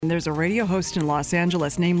There's a radio host in Los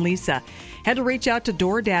Angeles named Lisa, had to reach out to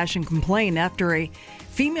DoorDash and complain after a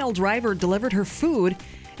female driver delivered her food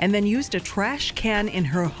and then used a trash can in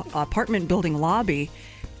her apartment building lobby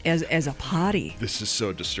as a potty. This is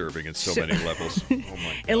so disturbing at so many levels. Oh my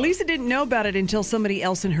God. And Lisa didn't know about it until somebody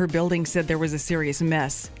else in her building said there was a serious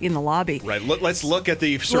mess in the lobby. Right. Let's look at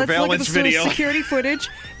the surveillance video. Security footage.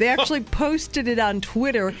 They actually posted it on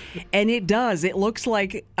Twitter, and it does. It looks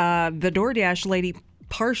like the DoorDash lady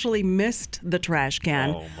partially missed the trash can.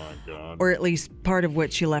 Oh my God. Or at least part of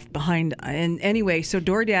what she left behind. And anyway, so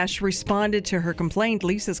DoorDash responded to her complaint,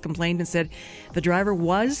 Lisa's complaint, and said the driver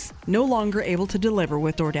was no longer able to deliver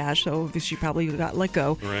with DoorDash, so she probably got let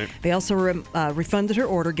go. Right. They also refunded her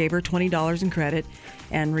order, gave her $20 in credit,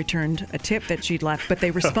 and returned a tip that she'd left. But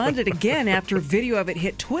they responded again after a video of it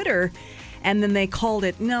hit Twitter. And then they called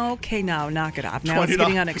it, no, okay, now knock it off. Now it's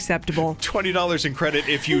getting unacceptable. $20 in credit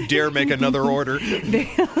if you dare make another order.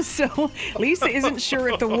 So Lisa isn't sure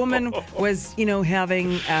if the woman was,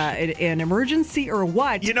 having an emergency or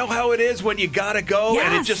what. You know how it is when you gotta go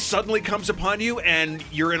and it Yes. just suddenly comes upon you and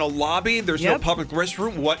you're in a lobby, there's no Yep. public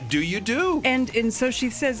restroom. What do you do? And so she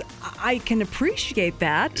says, I can appreciate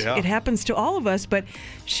that. Yeah. It happens to all of us, but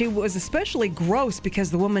she was especially gross because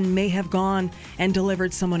the woman may have gone and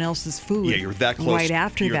delivered someone else's food. Yeah, you're that close. Right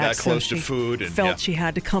after you're that, that close so to she food, and felt she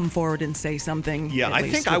had to come forward and say something. Yeah, at I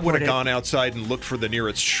least think I would have report it. gone outside and looked for the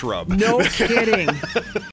nearest shrub. No kidding.